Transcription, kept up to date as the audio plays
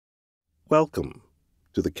Welcome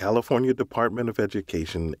to the California Department of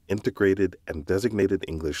Education Integrated and Designated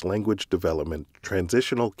English Language Development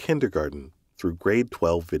Transitional Kindergarten through Grade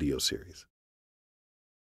 12 video series.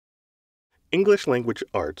 English Language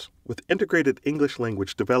Arts with Integrated English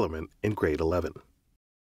Language Development in Grade 11.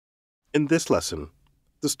 In this lesson,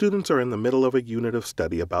 the students are in the middle of a unit of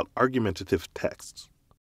study about argumentative texts.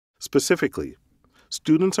 Specifically,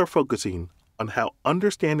 students are focusing on how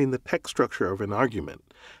understanding the text structure of an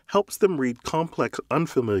argument helps them read complex,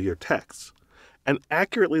 unfamiliar texts and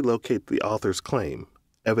accurately locate the author's claim,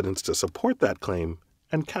 evidence to support that claim,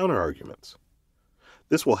 and counterarguments.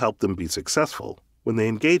 This will help them be successful when they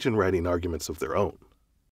engage in writing arguments of their own.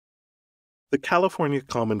 The California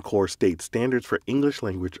Common Core states standards for English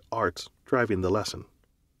language arts driving the lesson.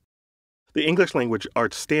 The English language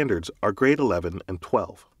arts standards are grade 11 and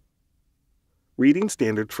 12. Reading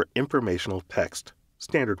standards for informational text,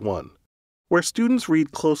 Standard 1, where students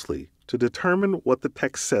read closely to determine what the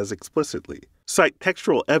text says explicitly, cite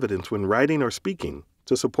textual evidence when writing or speaking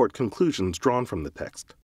to support conclusions drawn from the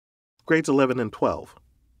text. Grades 11 and 12,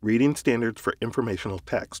 Reading standards for informational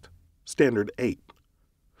text, Standard 8,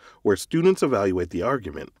 where students evaluate the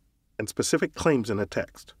argument and specific claims in a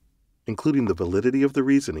text, including the validity of the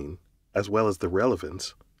reasoning, as well as the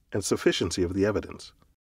relevance and sufficiency of the evidence.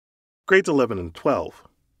 Grades 11 and 12,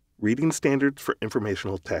 Reading standards for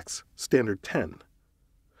informational text, Standard 10,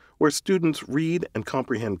 where students read and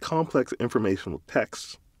comprehend complex informational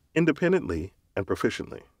texts independently and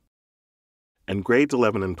proficiently. And grades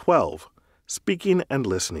 11 and 12, Speaking and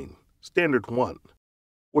listening, Standard 1,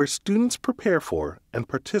 where students prepare for and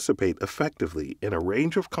participate effectively in a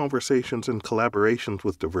range of conversations and collaborations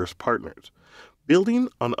with diverse partners, building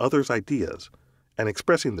on others' ideas and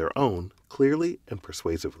expressing their own clearly and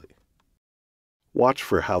persuasively. Watch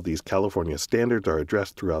for how these California standards are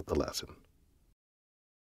addressed throughout the lesson.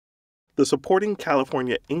 The supporting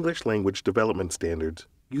California English Language Development Standards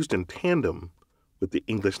used in tandem with the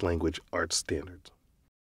English Language Arts Standards.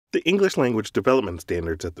 The English Language Development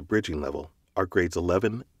Standards at the bridging level are grades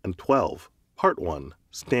 11 and 12, Part 1,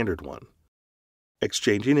 Standard 1.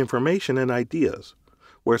 Exchanging information and ideas,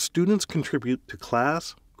 where students contribute to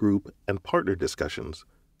class, group, and partner discussions,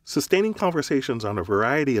 sustaining conversations on a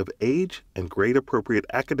variety of age and grade-appropriate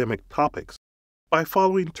academic topics by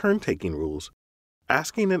following turn-taking rules,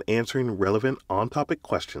 asking and answering relevant on-topic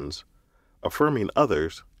questions, affirming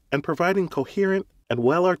others, and providing coherent and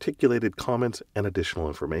well-articulated comments and additional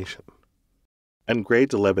information. And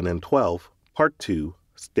grades 11 and 12, Part 2,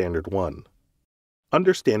 Standard 1.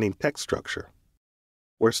 Understanding text structure,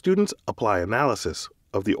 where students apply analysis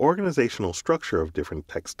of the organizational structure of different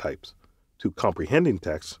text types to comprehending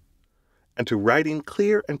text and to writing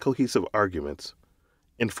clear and cohesive arguments,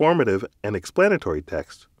 informative and explanatory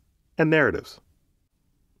text, and narratives.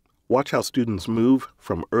 Watch how students move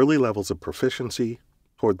from early levels of proficiency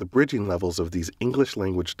toward the bridging levels of these English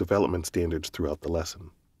language development standards throughout the lesson.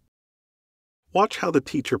 Watch how the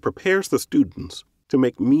teacher prepares the students to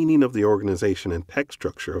make meaning of the organization and text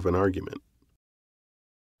structure of an argument.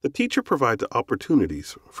 The teacher provides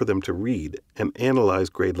opportunities for them to read and analyze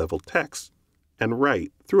grade-level texts and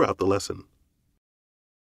write throughout the lesson.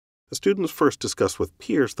 The students first discuss with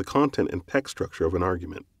peers the content and text structure of an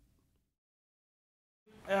argument.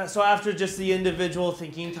 So after just the individual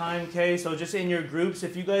thinking time, okay, so just in your groups,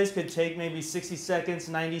 if you guys could take maybe 60 seconds,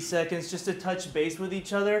 90 seconds just to touch base with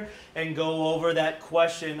each other and go over that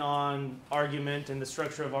question on argument and the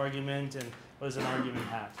structure of argument and what does an argument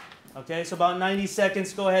have. Okay, so about 90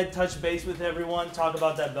 seconds, go ahead, touch base with everyone, talk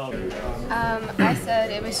about that bell. I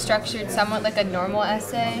said it was structured somewhat like a normal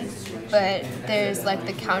essay, but there's like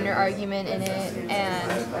the counter argument in it and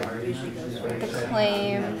the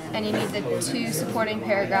claim, and you need the two supporting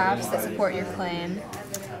paragraphs that support your claim.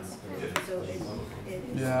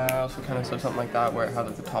 Yeah, I also kind of said something like that where it had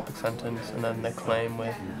like the topic sentence and then the claim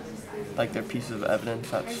with like their pieces of evidence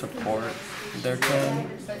that support their claim.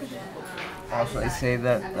 Also, I say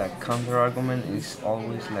that counter-argument is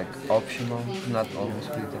always like optional, not always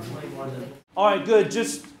written. All right, good.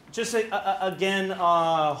 Just again,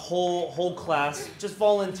 whole class, just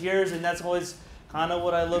volunteers, and that's always kind of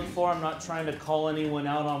what I look for. I'm not trying to call anyone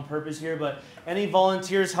out on purpose here, but any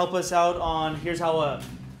volunteers help us out on here's how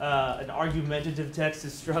an argumentative text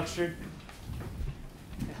is structured.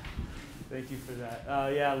 Yeah. Thank you for that.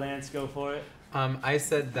 Yeah, Lance, go for it. I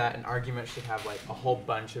said that an argument should have like a whole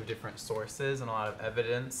bunch of different sources and a lot of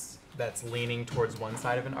evidence that's leaning towards one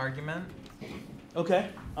side of an argument. Okay.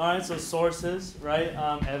 All right. So sources, right?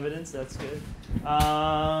 Evidence. That's good.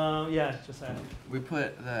 Yeah. Just that. We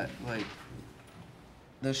put that like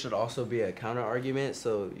there should also be a counter argument,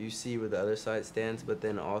 so you see where the other side stands, but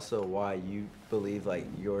then also why you believe like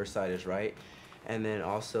your side is right, and then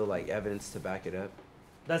also like evidence to back it up.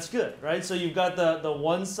 That's good, right? So you've got the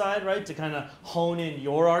one side, right, to kind of hone in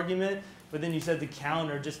your argument, but then you said the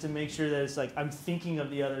counter just to make sure that it's like, I'm thinking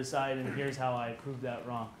of the other side and here's how I prove that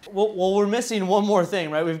wrong. Well, we're missing one more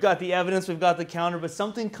thing, right? We've got the evidence, we've got the counter, but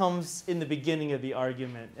something comes in the beginning of the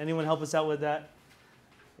argument. Anyone help us out with that?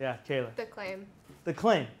 Yeah, Kayla. The claim. The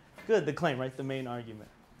claim. Good, the claim, right? The main argument.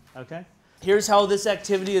 Okay? Here's how this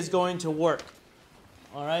activity is going to work.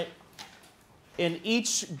 All right? In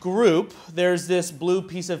each group, there's this blue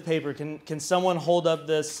piece of paper. Can someone hold up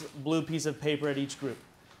this blue piece of paper at each group?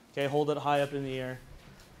 Okay, hold it high up in the air.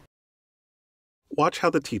 Watch how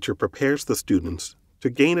the teacher prepares the students to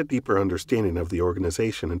gain a deeper understanding of the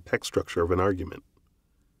organization and text structure of an argument.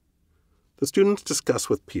 The students discuss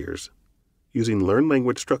with peers, using learned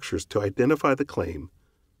language structures to identify the claim,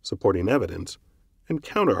 supporting evidence, and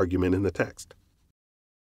counter-argument in the text.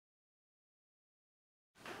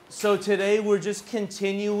 So today we're just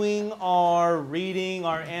continuing our reading,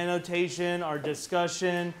 our annotation, our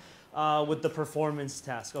discussion with the performance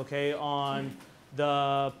task, okay, on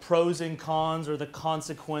the pros and cons or the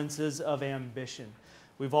consequences of ambition.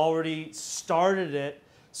 We've already started it,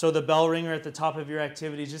 so the bell ringer at the top of your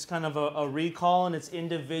activity is just kind of a recall, and it's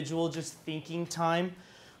individual, just thinking time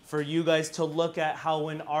for you guys to look at how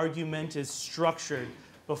an argument is structured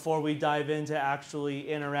before we dive into actually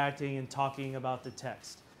interacting and talking about the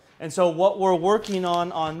text. And so what we're working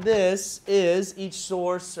on this is each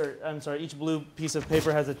blue piece of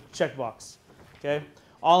paper has a checkbox, okay?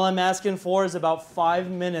 All I'm asking for is about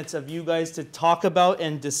 5 minutes of you guys to talk about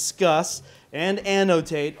and discuss and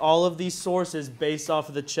annotate all of these sources based off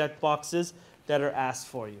of the checkboxes that are asked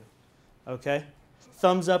for you, okay?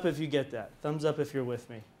 Thumbs up if you get that. Thumbs up if you're with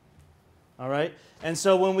me. All right? And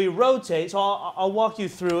so when we rotate, so I'll walk you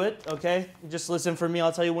through it, okay? Just listen for me.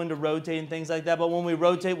 I'll tell you when to rotate and things like that. But when we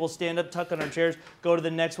rotate, we'll stand up, tuck on our chairs, go to the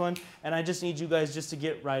next one. And I just need you guys just to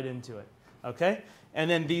get right into it, okay? And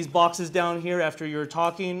then these boxes down here, after you're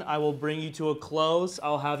talking, I will bring you to a close.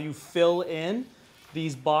 I'll have you fill in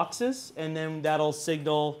these boxes, and then that'll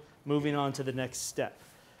signal moving on to the next step.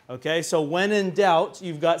 Okay? So when in doubt,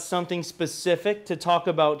 you've got something specific to talk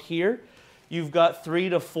about here. You've got 3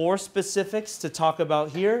 to 4 specifics to talk about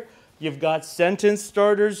here. You've got sentence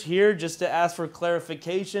starters here just to ask for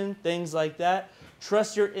clarification, things like that.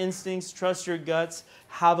 Trust your instincts, trust your guts,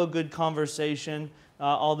 have a good conversation.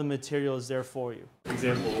 All the material is there for you.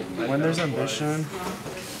 Example, when there's ambition,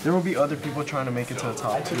 there will be other people trying to make it to the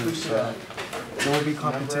top too. So there will be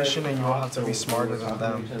competition and you will have to be smarter than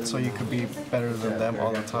them so you could be better than them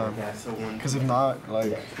all the time. Because if not,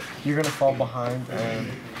 like, you're going to fall behind and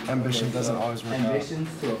ambition doesn't always work out. Ambitions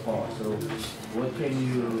to a fault. So what can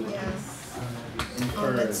you...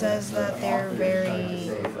 It says that they're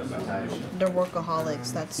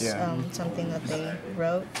workaholics. That's something that they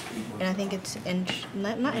wrote, and I think it's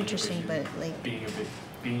not interesting, but like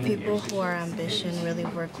people who are ambition really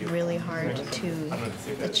work really hard to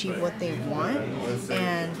achieve what they want,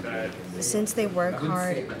 and since they work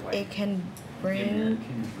hard, it can bring.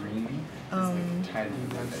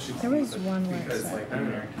 There was one where it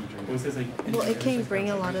said, well, it can bring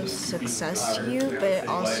a lot of success to you, but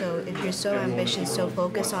also if you're so ambitious, so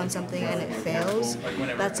focused on something and it fails,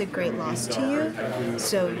 that's a great loss to you.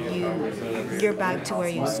 So you're back to where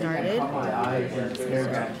you started. I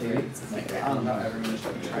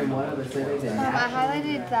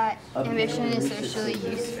highlighted that ambition is socially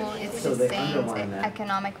useful. It sustains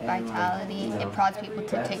economic vitality. It prods people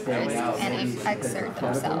to take risks and exert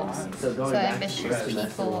themselves. So ambitious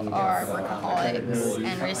people are workaholics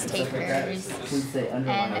and risk takers,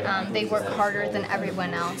 and they work harder than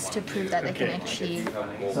everyone else to prove that they can achieve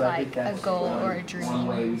like a goal or a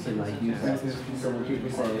dream.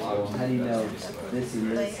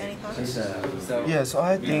 Yeah, so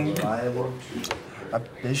I think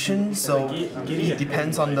ambition, so it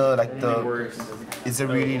depends on is it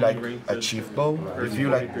really like achievable? If you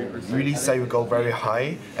like really say you go very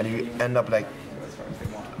high and you end up like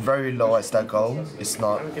very low as that goal, it's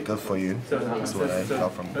not good for you. That's what I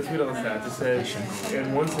got from it. Let's read all the stats. It says,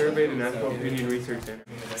 in one survey, the National Opinion Research Center.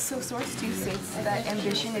 So source 2 states that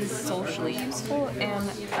ambition is socially useful, and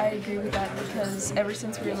I agree with that because ever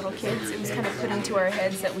since we were little kids, it was kind of put into our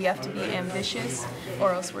heads that we have to be ambitious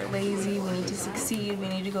or else we're lazy, we need to succeed, we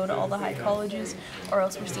need to go to all the high colleges, or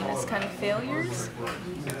else we're seen as kind of failures.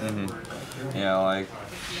 Yeah, like,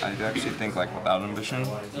 I actually think like without ambition,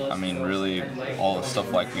 I mean really all the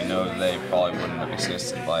stuff like we know today probably wouldn't have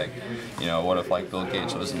existed. Like, you know, what if like Bill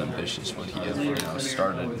Gates wasn't ambitious? Would he have,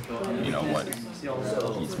 started, what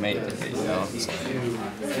he's made it, you know? It's like,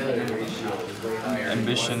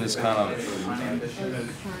 ambition is kind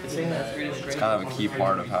of a key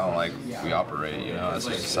part of how like we operate, you know, as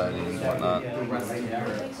a society and whatnot.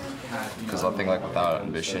 Because I think like without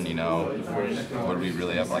ambition, you know, would we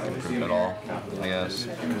really have like improved at all? I guess.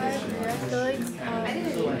 I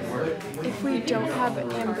feel like if we don't have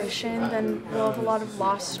ambition, then we'll have a lot of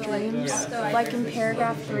lost dreams. Like in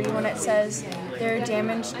paragraph 3 when it says there are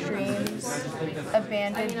damaged dreams,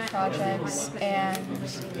 abandoned projects, and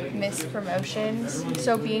missed promotions.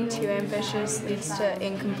 So being too ambitious leads to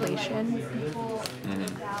incompletion.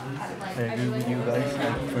 I agree with you guys.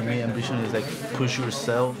 Like, for me, ambition is like push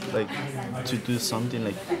yourself, like to do something.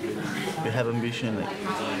 Like you have ambition, like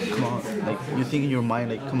come on, like you think in your mind,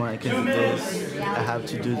 like come on, I can do this. I have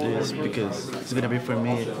to do this because it's gonna be for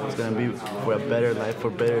me. It's gonna be for a better life, for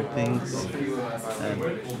better things, and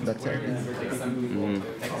that's it.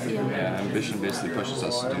 Yeah, ambition basically pushes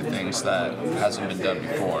us to do things that hasn't been done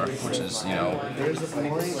before, which is, you know,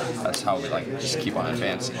 that's how we like just keep on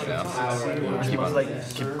advancing, you know.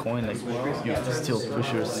 Keep going, like you still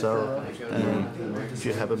push yourself, and if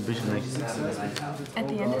you have ambition, like At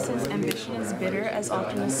the end it says ambition is bitter as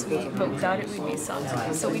often as sweet, but without it we'd be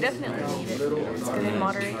salty. So we definitely need it. It's good in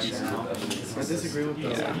moderation. I disagree with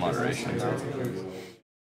that. Yeah, moderation.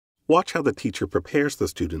 Watch how the teacher prepares the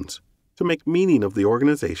students to make meaning of the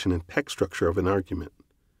organization and text structure of an argument.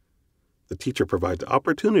 The teacher provides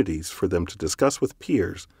opportunities for them to discuss with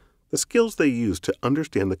peers the skills they use to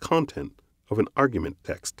understand the content of an argument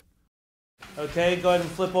text. Okay, go ahead and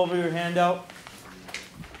flip over your handout.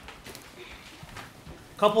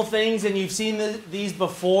 Couple things, and you've seen these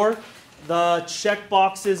before. The check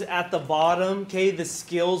boxes at the bottom, okay, the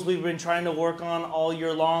skills we've been trying to work on all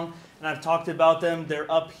year long, and I've talked about them. They're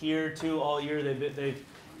up here too all year.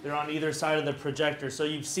 They're on either side of the projector. So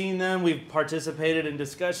you've seen them. We've participated in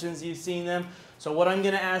discussions. You've seen them. So what I'm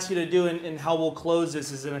going to ask you to do and how we'll close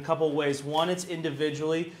this is in a couple ways. 1, it's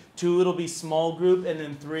individually. 2, it'll be small group. And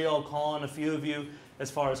then 3, I'll call on a few of you as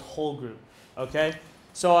far as whole group. Okay?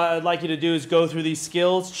 So what I'd like you to do is go through these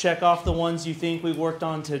skills, check off the ones you think we worked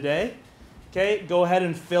on today. Okay? Go ahead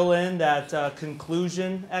and fill in that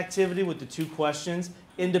conclusion activity with the 2 questions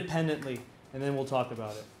independently. And then we'll talk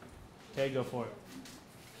about it. Okay? Go for it.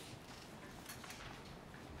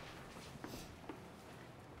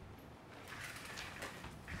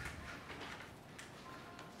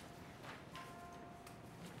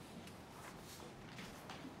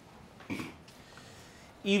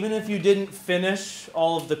 Even if you didn't finish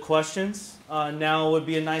all of the questions, now would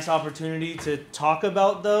be a nice opportunity to talk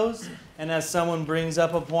about those. And as someone brings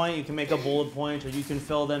up a point, you can make a bullet point or you can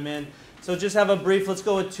fill them in. So just have a brief, let's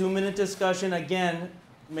go with 2-minute discussion. Again,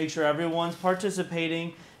 make sure everyone's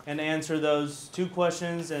participating and answer those 2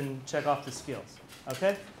 questions and check off the skills.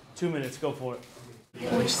 Okay? 2 minutes, go for it.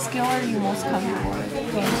 Which skill are you most comfortable with?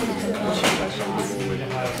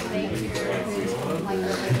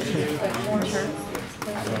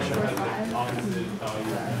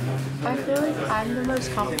 I feel like I'm the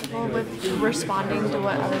most comfortable with responding to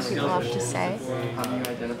what other people have to say. How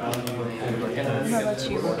about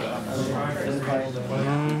you?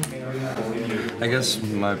 I guess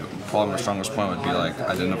probably my strongest point would be like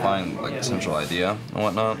identifying like the central idea and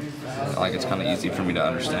whatnot. Like it's kind of easy for me to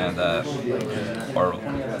understand that, or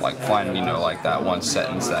like find, you know, like that one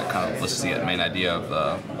sentence that kind of lists the main idea of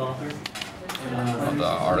the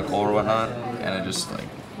article or whatnot, and it just like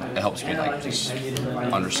it helps me like just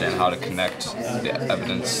understand how to connect the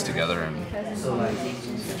evidence together and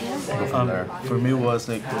go from there. For me, it was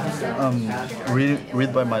like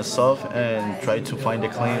read by myself and try to find the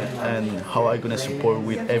claim and how I'm gonna support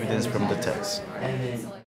with evidence from the text.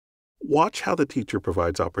 Watch how the teacher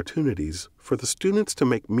provides opportunities for the students to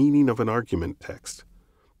make meaning of an argument text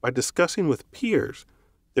by discussing with peers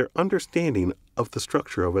their understanding of the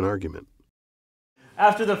structure of an argument.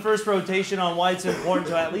 After the first rotation on why it's important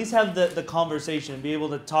to at least have the conversation, be able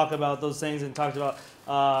to talk about those things and talk about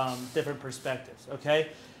different perspectives, okay?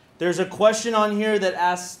 There's a question on here that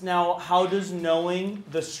asks now, how does knowing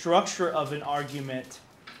the structure of an argument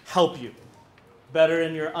help you? Better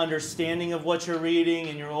in your understanding of what you're reading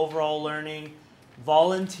and your overall learning.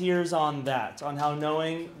 Volunteers on that, on how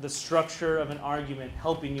knowing the structure of an argument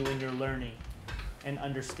helping you in your learning and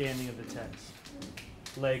understanding of the text.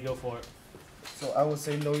 Lay, go for it. So I would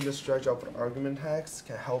say knowing the structure of an argument text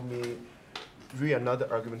can help me read another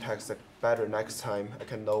argument text better next time. I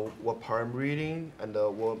can know what part I'm reading and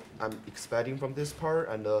what I'm expecting from this part,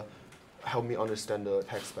 and help me understand the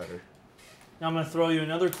text better. Now I'm going to throw you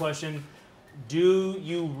another question. Do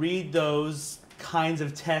you read those kinds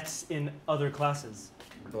of texts in other classes?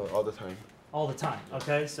 All the time. all the time.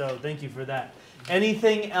 Okay, so thank you for that.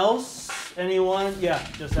 Anything else? Anyone? Yeah,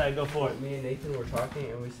 just go for it. Me and Nathan were talking,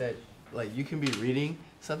 and we said, like, you can be reading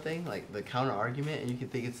something like the counter argument, and you can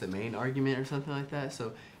think it's the main argument or something like that.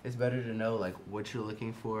 So it's better to know like what you're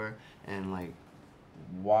looking for and like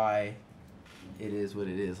why it is what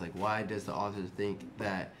it is. Like, why does the author think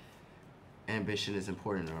that ambition is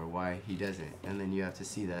important, or why he doesn't? And then you have to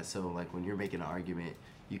see that. So like when you're making an argument,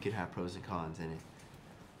 you can have pros and cons in it.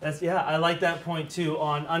 I like that point too.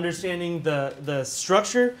 On understanding the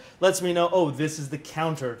structure lets me know, oh, this is the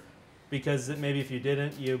counter, because maybe if you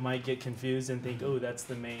didn't, you might get confused and think, oh, that's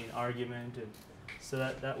the main argument, and so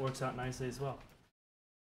that works out nicely as well.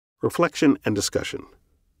 Reflection and discussion.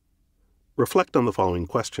 Reflect on the following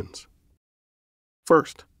questions.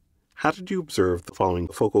 First, how did you observe the following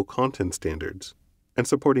focal content standards and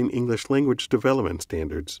supporting English language development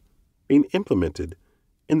standards being implemented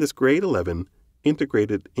in this grade 11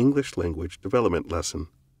 integrated English language development lesson?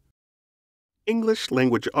 English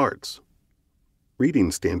language arts.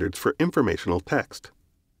 Reading standards for informational text,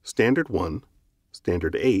 Standard 1,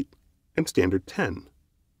 Standard 8, and Standard 10.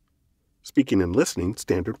 Speaking and listening,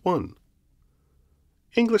 Standard 1.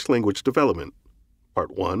 English language development,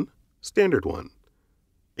 Part 1, Standard 1.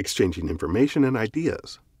 Exchanging information and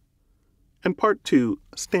ideas. And Part 2,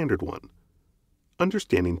 Standard 1.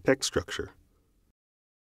 Understanding text structure.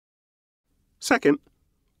 Second,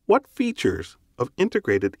 what features of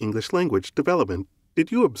integrated English language development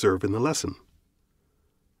did you observe in the lesson?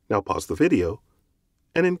 Now pause the video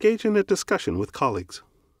and engage in a discussion with colleagues.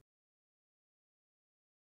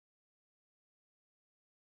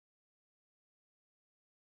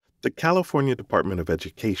 The California Department of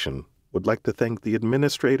Education would like to thank the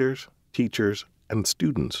administrators, teachers, and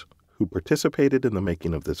students who participated in the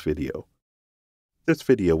making of this video. This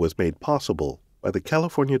video was made possible by the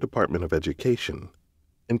California Department of Education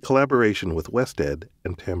in collaboration with WestEd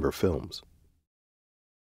and Timbre Films.